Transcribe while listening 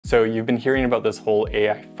So you've been hearing about this whole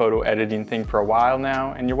AI photo editing thing for a while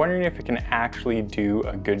now, and you're wondering if it can actually do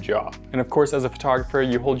a good job. And of course, as a photographer,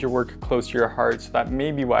 you hold your work close to your heart, so that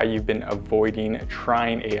may be why you've been avoiding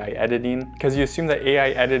trying AI editing, because you assume that AI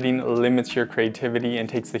editing limits your creativity and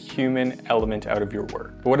takes the human element out of your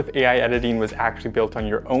work. But what if AI editing was actually built on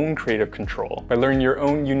your own creative control, by learning your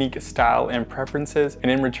own unique style and preferences,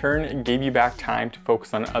 and in return, it gave you back time to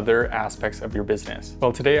focus on other aspects of your business?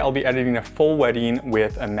 Well, today I'll be editing a full wedding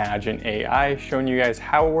with Imagen AI, showing you guys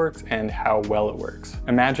how it works and how well it works.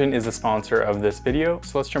 Imagen is the sponsor of this video,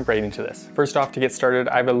 so let's jump right into this. First off, to get started,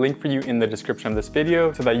 I have a link for you in the description of this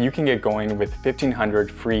video so that you can get going with 1,500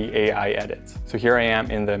 free AI edits. So here I am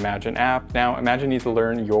in the Imagen app. Now, Imagen needs to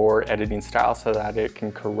learn your editing style so that it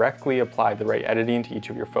can correctly apply the right editing to each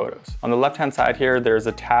of your photos. On the left-hand side here, there's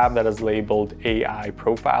a tab that is labeled AI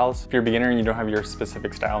Profiles. If you're a beginner and you don't have your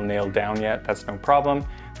specific style nailed down yet, that's no problem.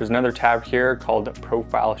 There's another tab here called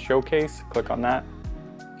Profile Showcase. Click on that.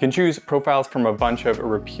 You can choose profiles from a bunch of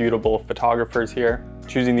reputable photographers here.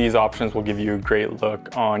 Choosing these options will give you a great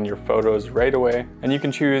look on your photos right away. And you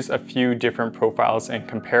can choose a few different profiles and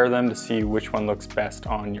compare them to see which one looks best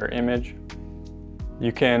on your image.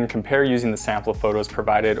 You can compare using the sample photos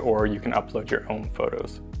provided, or you can upload your own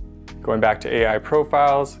photos. Going back to AI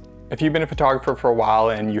profiles, if you've been a photographer for a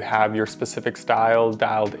while and you have your specific style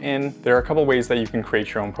dialed in, there are a couple ways that you can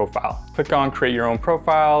create your own profile. Click on Create Your Own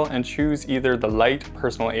Profile and choose either the Light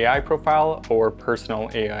Personal AI Profile or Personal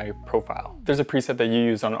AI Profile. If there's a preset that you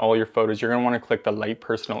use on all your photos, you're going to want to click the Light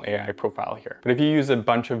Personal AI Profile here. But if you use a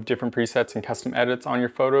bunch of different presets and custom edits on your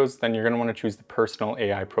photos, then you're going to want to choose the Personal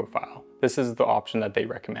AI Profile. This is the option that they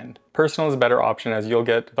recommend. Personal is a better option as you'll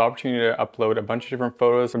get the opportunity to upload a bunch of different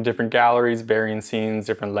photos from different galleries, varying scenes,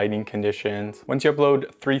 different lighting conditions. Once you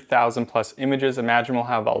upload 3,000 plus images, Imagen will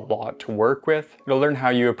have a lot to work with. It'll learn how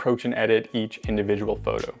you approach and edit each individual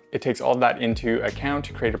photo. It takes all that into account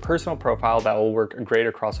to create a personal profile that will work great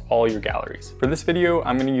across all your galleries. For this video,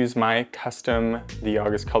 I'm going to use my custom The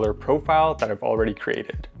August Color profile that I've already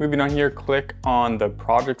created. Moving on here, click on the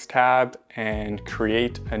Projects tab and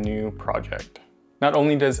create a new project. Not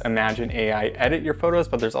only does Imagen AI edit your photos,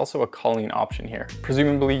 but there's also a culling option here.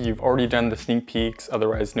 Presumably you've already done the sneak peeks,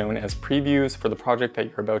 otherwise known as previews, for the project that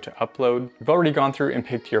you're about to upload. You've already gone through and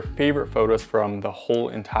picked your favorite photos from the whole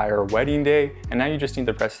entire wedding day, and now you just need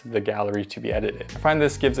the rest of the gallery to be edited. I find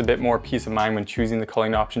this gives a bit more peace of mind when choosing the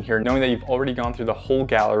culling option here, knowing that you've already gone through the whole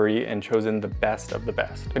gallery and chosen the best of the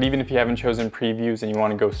best. But even if you haven't chosen previews and you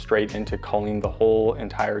want to go straight into culling the whole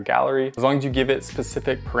entire gallery, as long as you give it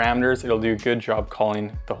specific parameters, it'll do a good job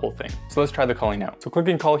culling the whole thing. So let's try the culling out. So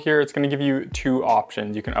clicking cull here, it's going to give you two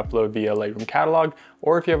options. You can upload via Lightroom catalog,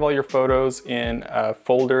 or if you have all your photos in a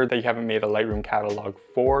folder that you haven't made a Lightroom catalog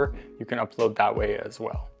for, you can upload that way as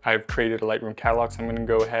well. I've created a Lightroom catalog, so I'm going to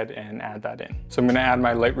go ahead and add that in. So I'm going to add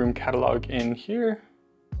my Lightroom catalog in here.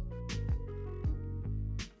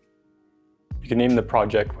 You can name the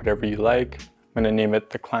project whatever you like. I'm going to name it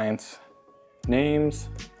the client's names.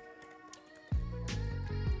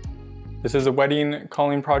 This is a wedding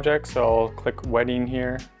culling project, so I'll click wedding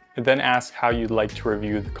here. It then asks how you'd like to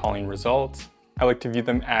review the culling results. I like to view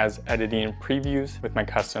them as editing previews with my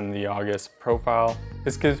custom The August profile.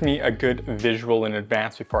 This gives me a good visual in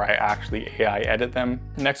advance before I actually AI edit them.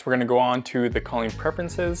 Next, we're going to go on to the culling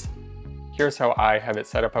preferences. Here's how I have it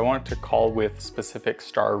set up. I want it to cull with specific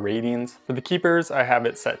star ratings. For the keepers, I have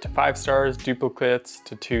it set to 5 stars, duplicates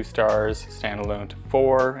to 2 stars, standalone to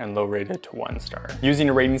 4, and low rated to 1 star. Using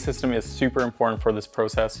a rating system is super important for this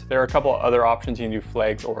process. There are a couple other options. You can do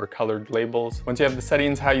flags or colored labels. Once you have the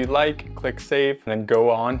settings how you like, click save, and then go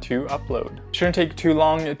on to upload. It shouldn't take too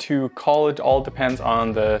long to cull. It all depends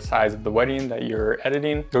on the size of the wedding that you're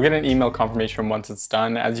editing. You'll get an email confirmation once it's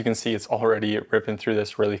done. As you can see, it's already ripping through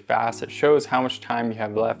this really fast. It shows how much time you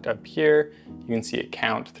have left up here. You can see it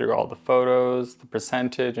count through all the photos, the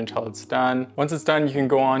percentage until it's done. Once it's done, you can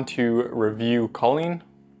go on to review culling.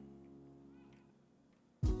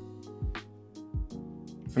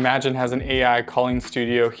 Imagen has an AI culling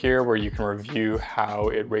studio here where you can review how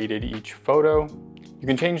it rated each photo. You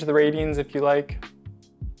can change the ratings if you like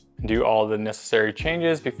and do all the necessary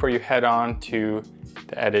changes before you head on to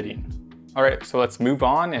the editing. All right, so let's move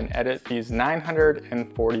on and edit these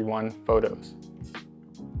 941 photos.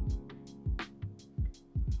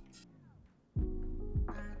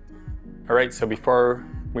 All right, so before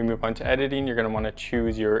we move on to editing, you're gonna wanna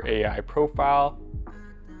choose your AI profile.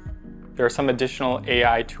 There are some additional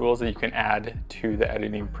AI tools that you can add to the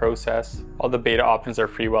editing process. All the beta options are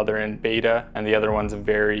free while they're in beta, and the other ones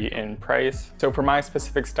vary in price. So for my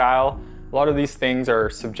specific style, A lot of these things are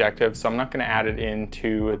subjective, so I'm not gonna add it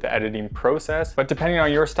into the editing process, but depending on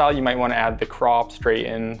your style, you might wanna add the crop,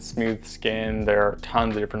 straighten, smooth skin. There are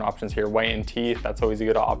tons of different options here. Whiten teeth, that's always a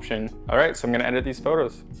good option. All right, so I'm gonna edit these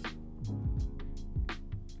photos.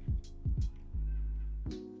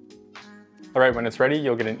 All right, when it's ready,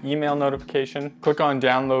 you'll get an email notification. Click on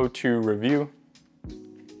download to review.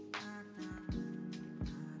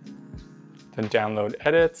 Then download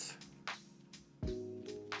edits.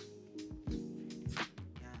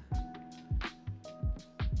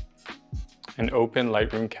 And open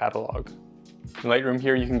Lightroom catalog. In Lightroom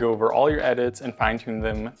here, you can go over all your edits and fine tune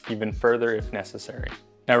them even further if necessary.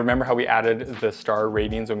 Now remember how we added the star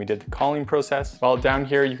ratings when we did the culling process? Well, down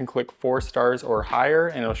here you can click 4 stars or higher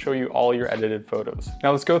and it'll show you all your edited photos.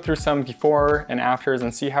 Now let's go through some before and afters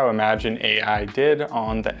and see how Imagen AI did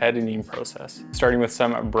on the editing process. Starting with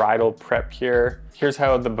some bridal prep here. Here's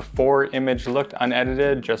how the before image looked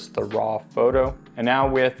unedited, just the raw photo. And now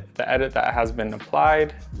with the edit that has been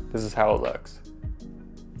applied, this is how it looks.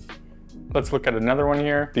 Let's look at another one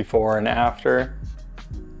here, before and after.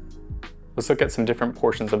 Let's look at some different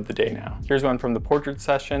portions of the day now. Here's one from the portrait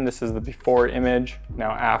session. This is the before image.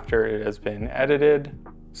 Now after it has been edited.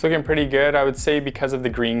 It's looking pretty good. I would say because of the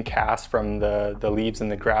green cast from the leaves and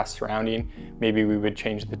the grass surrounding, maybe we would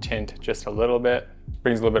change the tint just a little bit.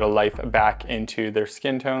 Brings a little bit of life back into their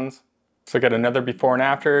skin tones. Let's look at another before and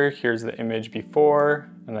after. Here's the image before,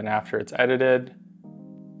 and then after it's edited.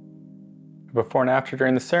 Before and after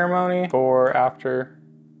during the ceremony, before, after.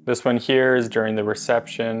 This one here is during the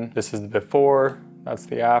reception. This is the before, that's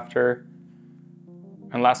the after.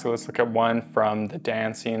 And lastly, let's look at one from the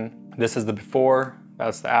dancing. This is the before,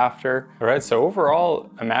 that's the after. All right, so overall,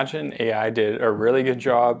 Imagen AI did a really good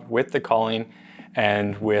job with the culling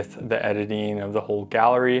and with the editing of the whole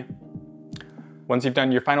gallery. Once you've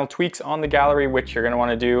done your final tweaks on the gallery, which you're gonna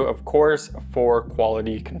wanna do, of course, for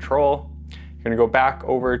quality control, you're gonna go back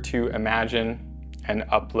over to Imagen and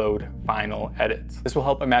upload final edits. This will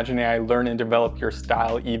help Imagen AI learn and develop your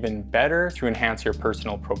style even better to enhance your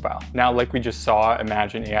personal profile. Now, like we just saw,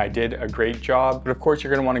 Imagen AI did a great job, but of course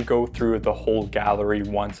you're gonna wanna go through the whole gallery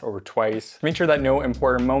once or twice. Make sure that no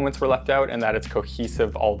important moments were left out and that it's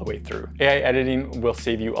cohesive all the way through. AI editing will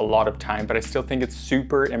save you a lot of time, but I still think it's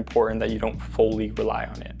super important that you don't fully rely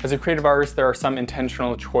on it. As a creative artist, there are some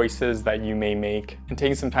intentional choices that you may make, and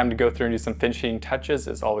taking some time to go through and do some finishing touches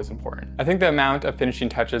is always important. I think the amount of finishing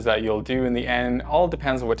touches that you'll do in the end all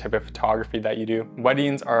depends on what type of photography that you do.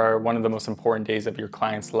 Weddings are one of the most important days of your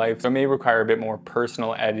client's life, so it may require a bit more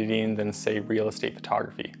personal editing than, say, real estate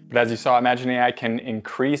photography. But as you saw, Imagen AI can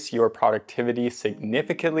increase your productivity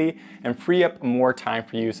significantly and free up more time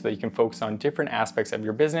for you so that you can focus on different aspects of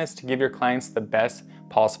your business to give your clients the best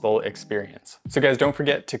possible experience. So guys, don't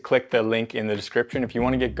forget to click the link in the description if you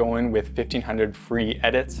want to get going with 1,500 free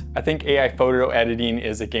edits. I think AI photo editing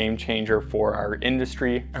is a game changer for our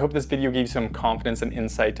industry. I hope this video gave you some confidence and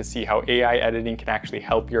insight to see how AI editing can actually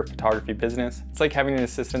help your photography business. It's like having an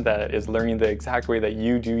assistant that is learning the exact way that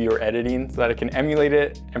you do your editing so that it can emulate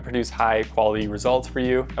it and produce high quality results for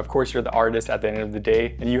you. Of course, you're the artist at the end of the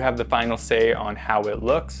day and you have the final say on how it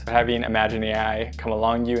looks. But having Imagen AI come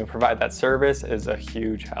along you and provide that service is a huge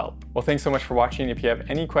help. Well, thanks so much for watching. If you have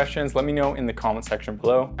any questions, let me know in the comment section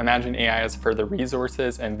below. Imagen AI has further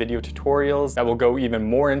resources and video tutorials that will go even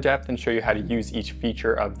more in depth and show you how to use each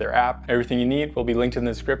feature of their app. Everything you need will be linked in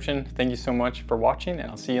the description. Thank you so much for watching and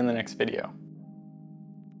I'll see you in the next video.